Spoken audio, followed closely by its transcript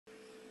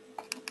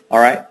All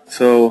right,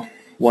 so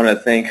want to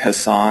thank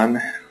Hassan,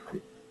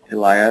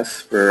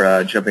 Ilyas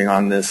for jumping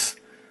on this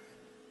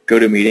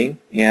go-to meeting.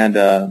 And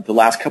the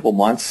last couple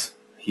months,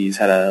 he's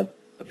had a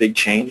big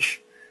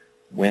change.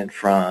 Went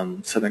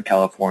from Southern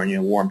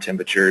California, warm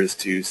temperatures,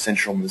 to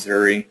Central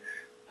Missouri,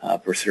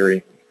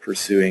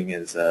 pursuing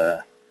his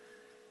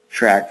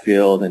track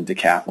field and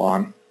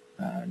decathlon,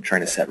 trying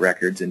to set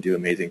records and do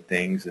amazing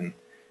things and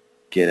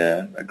get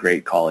a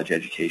great college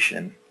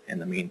education in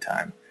the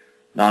meantime.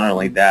 Not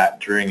only that,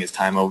 during his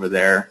time over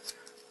there,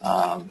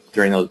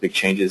 during those big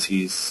changes,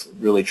 he's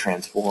really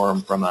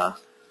transformed from a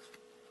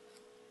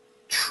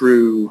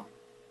true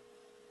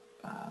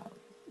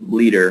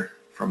leader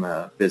from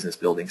a business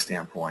building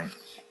standpoint.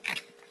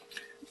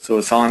 So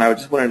Hassan, I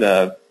just wanted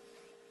to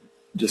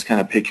just kind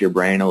of pick your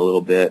brain a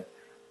little bit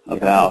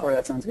about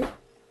that sounds good.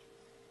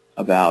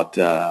 About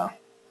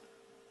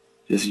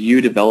just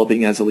you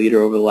developing as a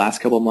leader over the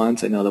last couple of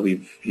months. I know that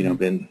we've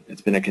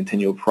it's been a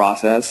continual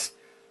process,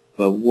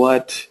 but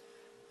what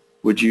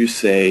would you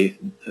say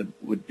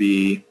would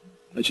be,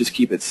 let's just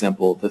keep it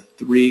simple, the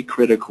 3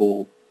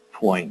 critical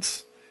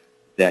points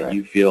that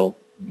you feel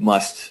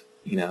must,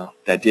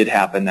 that did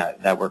happen,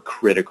 that were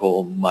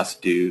critical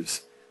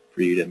must-dos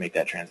for you to make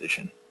that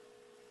transition?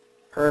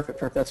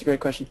 Perfect. That's a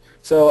great question.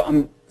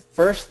 So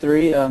first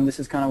 3, this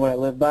is kind of what I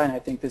live by, and I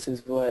think this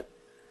is what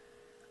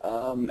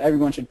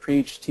everyone should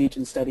preach, teach,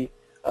 and study.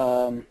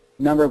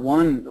 Number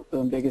 1,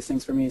 the biggest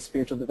things for me is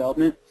spiritual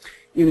development.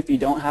 Even if you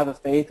don't have a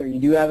faith or you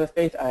do have a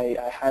faith, I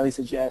highly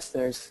suggest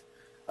there's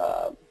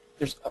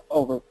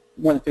over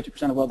more than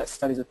 50% of the world that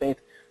studies a faith.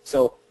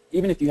 So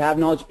even if you have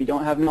knowledge, if you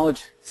don't have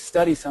knowledge,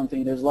 study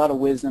something. There's a lot of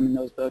wisdom in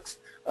those books.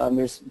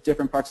 There's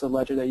different parts of the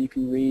ledger that you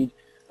can read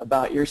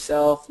about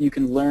yourself. You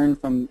can learn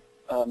from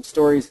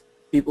stories,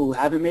 people who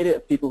haven't made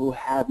it, people who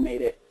have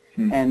made it.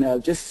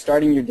 And just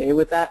starting your day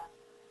with that,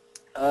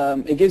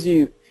 it gives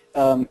you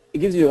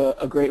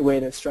a great way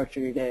to structure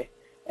your day.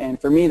 And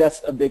for me,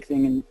 that's a big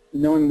thing, in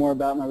knowing more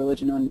about my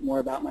religion, knowing more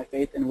about my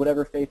faith, and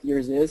whatever faith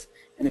yours is.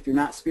 And if you're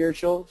not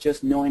spiritual,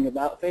 just knowing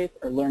about faith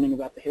or learning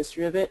about the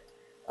history of it,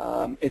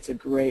 it's a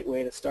great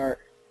way to start,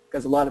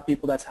 because a lot of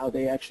people, that's how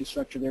they actually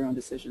structure their own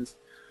decisions.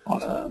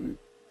 Awesome.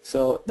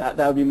 So that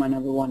would be my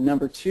number 1.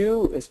 Number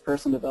 2 is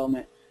personal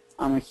development.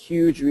 I'm a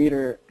huge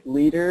reader.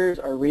 Leaders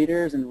are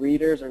readers, and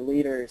readers are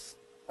leaders.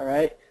 All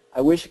right?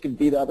 I wish it could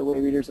be the other way,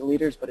 readers are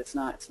leaders, but it's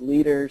not. It's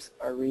leaders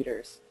are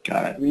readers.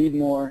 Got it. Read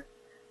more,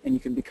 and you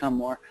can become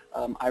more.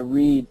 I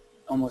read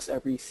almost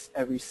every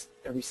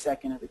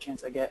second, every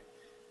chance I get.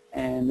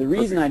 And the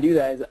reason I do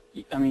that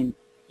is,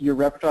 your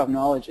repertoire of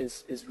knowledge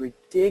is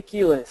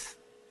ridiculous.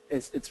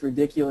 It's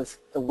ridiculous.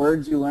 The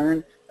words you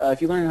learn,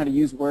 if you learn how to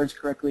use words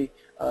correctly,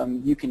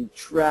 you can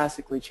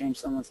drastically change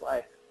someone's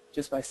life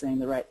just by saying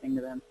the right thing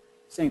to them,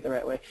 saying it the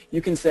right way.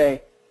 You can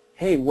say,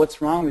 hey,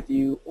 what's wrong with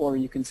you? Or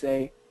you can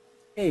say,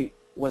 hey,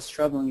 what's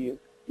troubling you?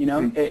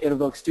 It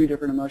evokes 2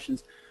 different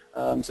emotions.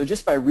 So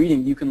just by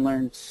reading, you can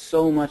learn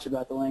so much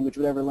about the language.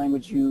 Whatever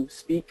language you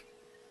speak,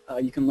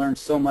 you can learn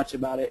so much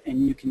about it,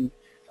 and you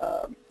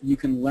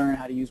can learn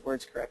how to use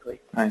words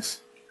correctly.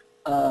 Nice.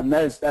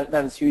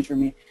 That is huge for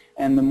me.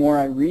 And the more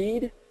I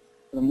read,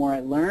 the more I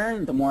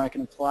learn, the more I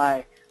can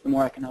apply, the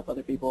more I can help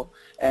other people.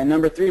 And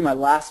number 3, my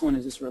last one,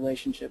 is this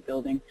relationship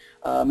building.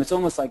 It's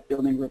almost like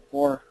building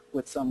rapport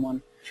with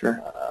someone. Sure.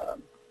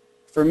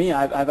 For me,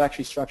 I've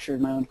actually structured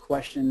my own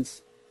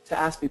questions to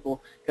ask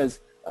people,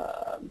 because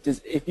a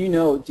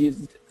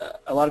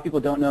lot of people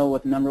don't know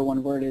what the number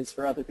 1 word is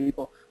for other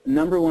people. The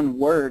number one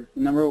word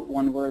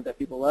that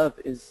people love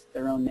is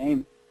their own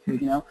name,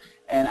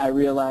 And I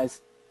realize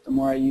the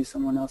more I use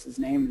someone else's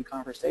name in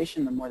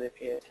conversation, the more they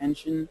pay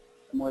attention,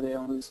 the more they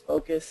don't lose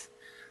focus.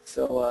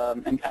 So,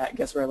 and I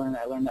guess where I learned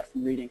that? I learned that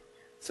from reading.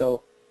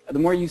 So the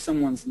more you use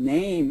someone's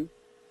name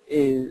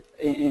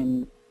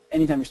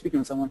anytime you're speaking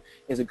with someone,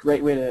 is a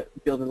great way to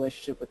build a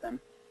relationship with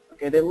them.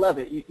 Okay, they love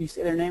it. You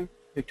say their name,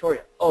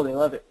 Victoria. Oh, they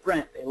love it.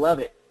 Brent, they love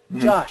it.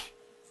 Josh,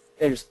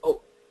 they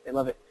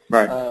love it.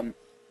 Right.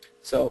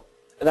 So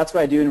that's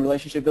what I do in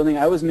relationship building.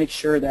 I always make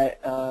sure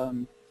that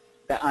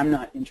that I'm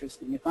not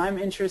interesting. If I'm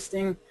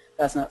interesting,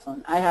 that's not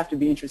fun. I have to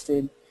be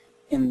interested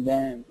in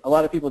them. A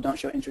lot of people don't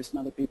show interest in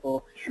other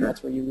people, and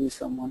that's where you lose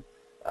someone.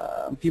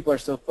 People are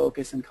so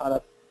focused and caught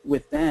up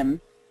with them.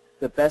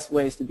 The best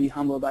way is to be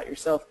humble about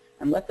yourself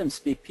and let them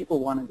speak. People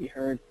want to be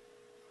heard.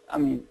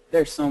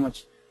 There's so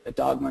much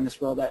dogma in this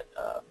world that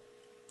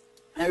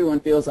everyone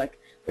feels like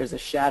there's a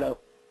shadow,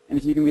 and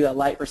if you can be that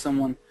light for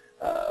someone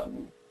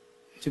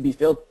to be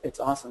filled, it's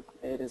awesome.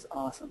 It is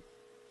awesome.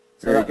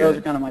 So those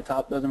are kind of my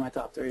top. Those are my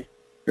top 3.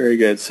 Very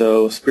good.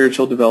 So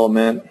spiritual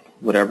development,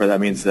 whatever that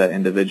means to that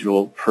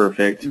individual,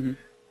 perfect.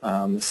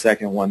 The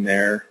second one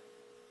there,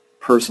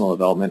 personal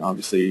development.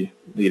 Obviously,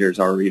 leaders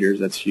are readers.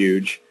 That's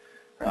huge.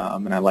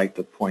 And I like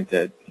the point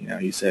that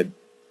you said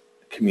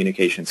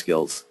communication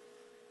skills,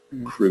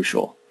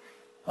 crucial.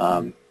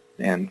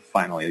 And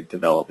finally,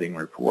 developing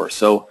rapport.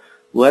 So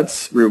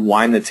let's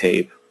rewind the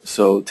tape.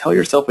 So tell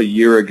yourself a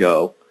year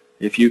ago,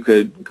 if you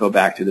could go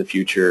back to the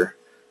future,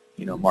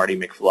 Marty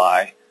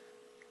McFly,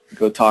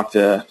 go talk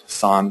to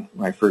Hassan,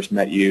 when I first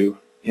met you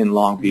in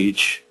Long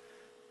Beach,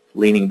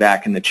 leaning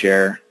back in the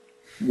chair,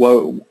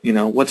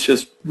 what's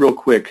just real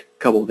quick, a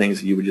couple of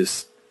things that you would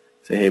just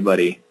say, hey,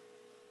 buddy,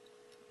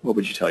 what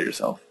would you tell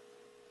yourself?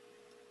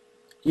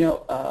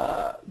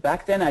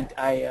 Back then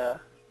I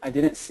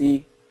didn't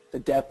see the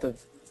depth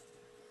of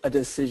a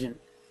decision.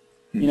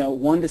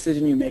 One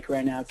decision you make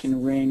right now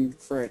can ring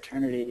for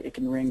eternity. It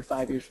can ring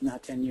 5 years from now,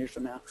 10 years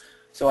from now.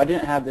 So I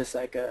didn't have this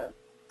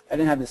I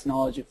didn't have this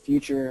knowledge of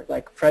future,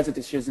 like present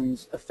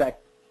decisions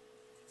affect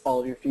all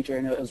of your future.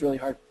 I know it was really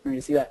hard for me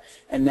to see that.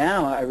 And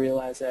now I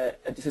realize that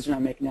a decision I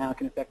make now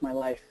can affect my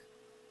life.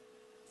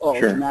 Sure.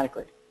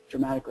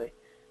 Dramatically.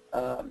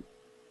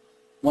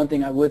 One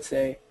thing I would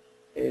say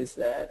is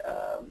that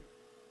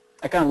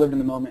I kind of lived in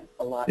the moment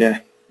a lot.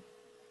 Yeah.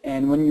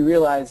 And when you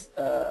realize,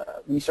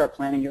 when you start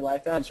planning your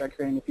life out and start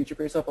creating a future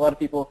for yourself, a lot of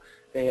people,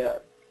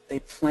 they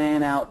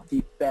plan out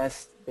the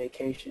best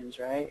vacations,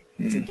 right?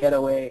 It's a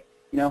getaway.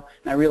 And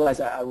I realized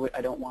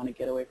I don't want to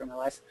get away from my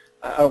life.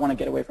 I don't want to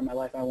get away from my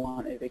life. I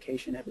want a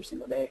vacation every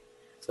single day.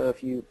 So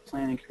if you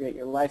plan and create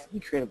your life,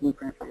 you create a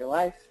blueprint for your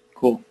life.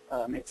 Cool.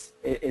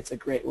 It's a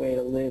great way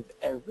to live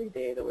every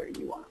day the way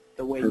you want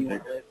to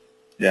live.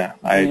 Yeah.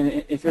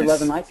 And if you're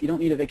loving life, you don't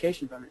need a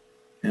vacation from it.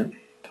 Yeah,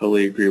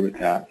 totally agree with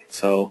that.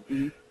 So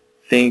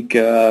think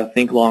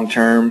long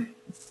term,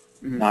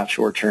 not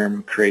short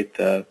term. Create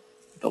the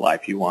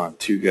life you want.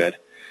 Too good.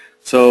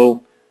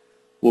 So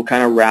we'll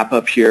kind of wrap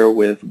up here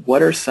with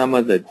what are some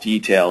of the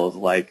details,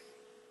 like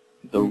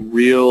the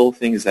real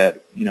things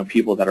that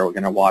people that are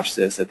going to watch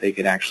this, that they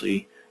could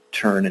actually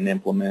turn and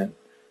implement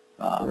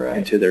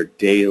into their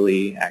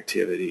daily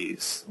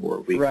activities or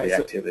weekly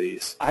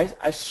activities.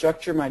 I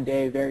structure my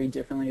day very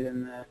differently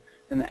than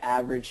the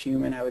average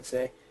human, I would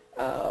say.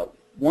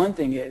 One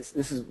thing is,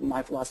 this is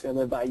my philosophy I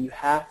live by, you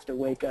have to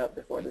wake up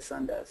before the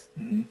sun does.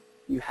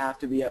 You have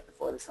to be up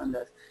before the sun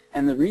does.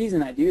 And the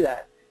reason I do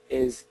that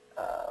is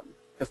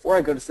before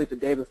I go to sleep the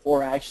day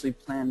before, I actually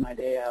plan my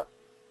day out.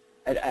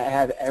 I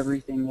have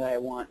everything that I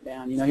want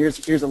down.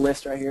 Here's a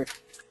list right here,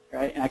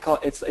 right? And I call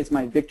it's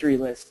my victory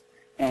list.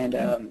 And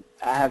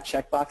I have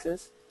check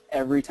boxes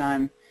every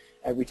time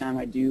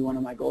I do one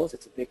of my goals.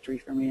 It's a victory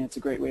for me. And it's a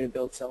great way to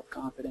build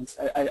self-confidence.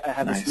 I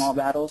have the small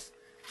battles.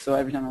 So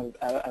every time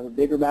I have a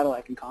bigger battle,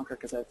 I can conquer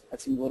because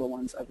I've seen little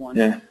ones I've won.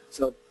 Yeah.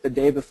 So the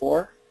day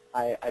before,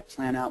 I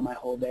plan out my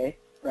whole day,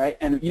 right?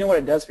 And you know what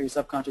it does for your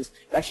subconscious?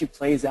 It actually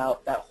plays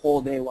out that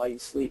whole day while you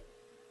sleep,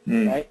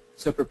 right?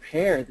 So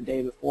prepare the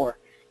day before.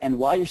 And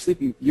while you're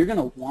sleeping, you're going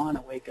to want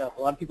to wake up.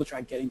 A lot of people try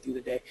getting through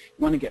the day.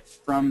 You want to get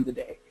from the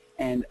day.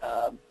 And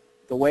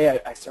the way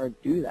I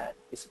started to do that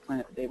is to plan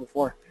it the day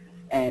before.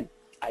 And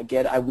I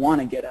want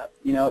to get up.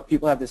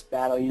 People have this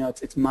battle.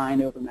 It's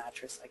mind over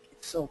mattress. Like,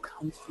 it's so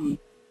comfy.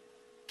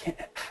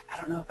 I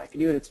don't know if I can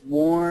do it. It's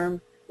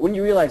warm. When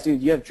you realize,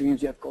 dude, you have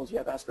dreams, you have goals, you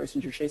have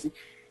aspirations you're chasing,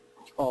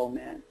 oh,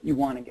 man, you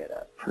want to get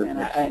up. And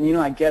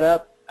I get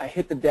up, I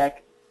hit the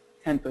deck,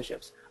 10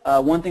 push-ups.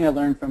 One thing I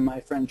learned from my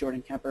friend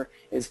Jordan Kemper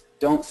is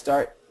don't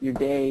start your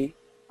day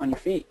on your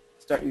feet.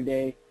 Start your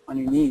day on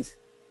your knees.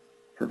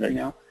 Perfect.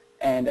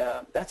 And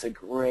that's a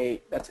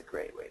great way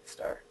to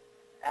start.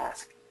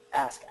 Ask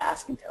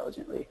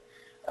intelligently.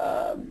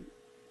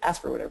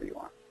 Ask for whatever you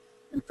want,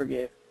 and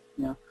forgive.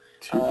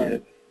 Too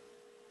good.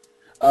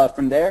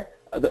 From there,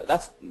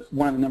 that's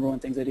one of the number one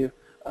things I do.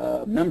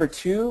 Number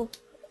two,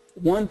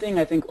 one thing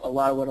I think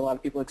what a lot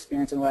of people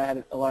experience and what I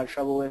had a lot of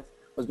trouble with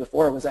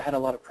was I had a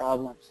lot of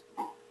problems.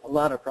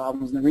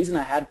 And the reason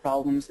I had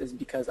problems is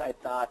because I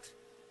thought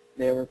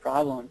they were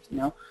problems.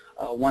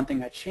 One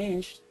thing I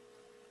changed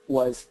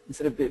was,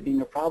 instead of it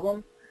being a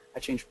problem, I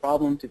changed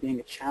problem to being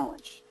a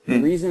challenge. The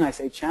reason I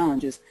say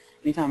challenge is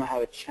anytime I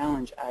have a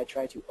challenge, I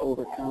try to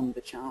overcome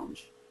the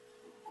challenge.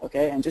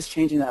 Okay, and just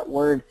changing that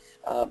word,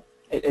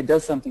 it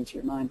does something to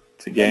your mind.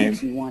 It's a game. It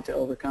makes you want to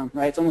overcome,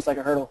 right? It's almost like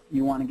a hurdle.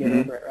 You want to get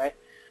over it, right?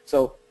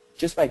 So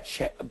just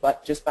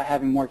by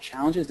having more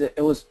challenges,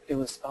 it was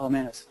oh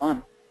man, it's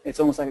fun. It's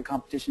almost like a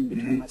competition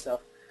between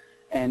myself.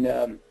 And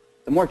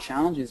the more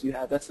challenges you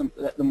have,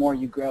 the more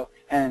you grow.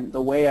 And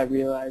the way I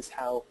realized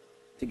how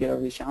to get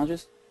over these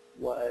challenges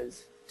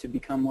was to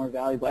become more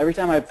valuable. Every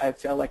time I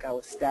felt like I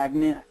was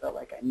stagnant, I felt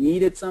like I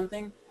needed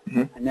something,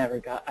 I never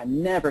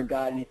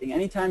got anything.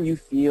 Anytime you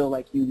feel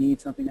like you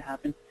need something to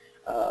happen,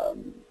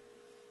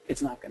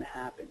 it's not going to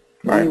happen.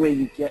 The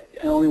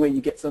only way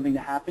you get something to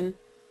happen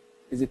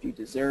is if you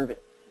deserve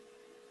it.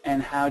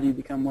 And how do you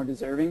become more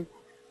deserving?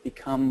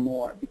 Become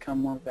more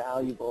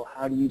valuable.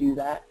 How do you do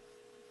that?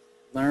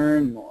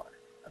 Learn more,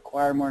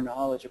 acquire more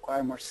knowledge,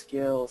 acquire more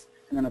skills,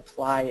 and then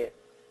apply it.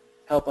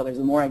 Help others.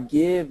 The more I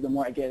give, the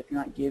more I get. If you're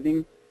not giving,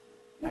 you're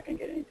not going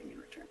to get anything in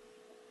return.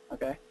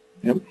 Okay?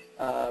 Yep.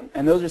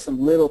 And those are some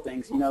little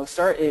things.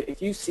 Start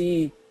if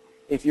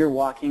you're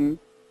walking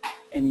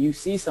and you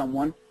see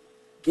someone,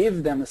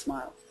 give them a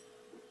smile.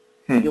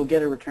 You'll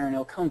get a return.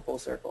 It'll come full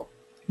circle.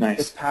 Nice.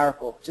 It's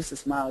powerful. Just a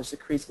smile, just a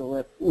crease of the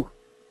lip. Ooh,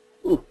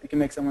 it can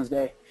make someone's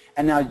day.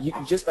 And now,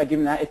 just by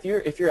giving that,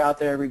 if you're out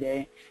there every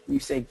day and you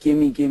say,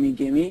 gimme, gimme,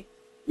 gimme,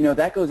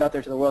 that goes out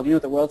there to the world. You know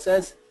what the world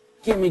says?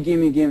 Gimme,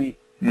 gimme, gimme.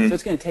 So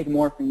it's going to take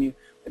more from you.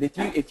 But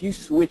if you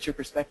switch your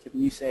perspective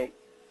and you say,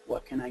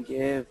 what can I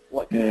give?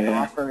 What can I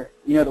offer?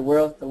 You know, the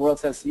world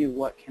says to you,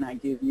 what can I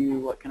give you?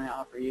 What can I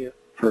offer you?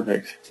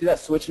 Perfect. See that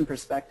switch in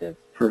perspective?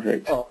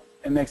 Perfect. Oh,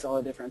 it makes all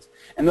the difference.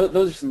 And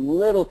those are some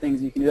little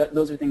things you can do.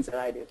 Those are things that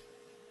I do.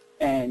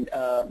 And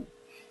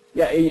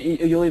yeah,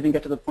 you'll even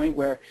get to the point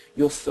where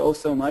you'll sow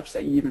so much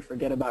that you even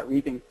forget about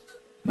reaping.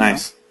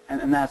 Nice.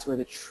 And that's where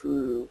the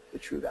true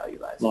value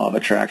lies. Law of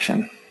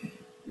attraction.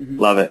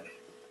 Love it.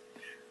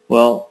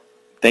 Well,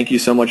 thank you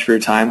so much for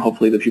your time.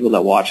 Hopefully the people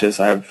that watch this,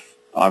 I've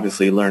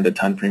obviously learned a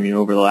ton from you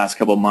over the last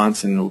couple of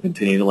months, and will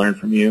continue to learn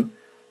from you.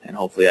 And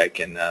hopefully I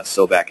can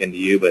sow back into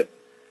you, but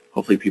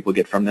hopefully people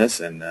get from this,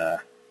 and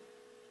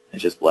it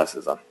just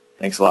blesses them.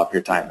 Thanks a lot for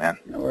your time, man.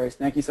 No worries.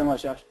 Thank you so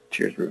much, Josh.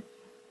 Cheers, bro.